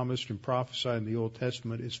and promised and prophesied in the Old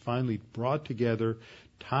Testament is finally brought together,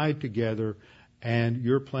 tied together, and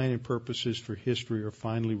your plan and purposes for history are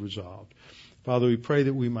finally resolved. Father, we pray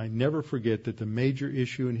that we might never forget that the major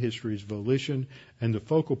issue in history is volition, and the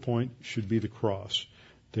focal point should be the cross.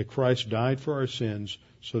 That Christ died for our sins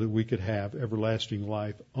so that we could have everlasting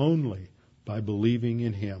life only by believing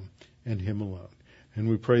in Him and Him alone. And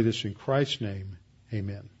we pray this in Christ's name.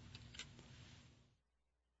 Amen.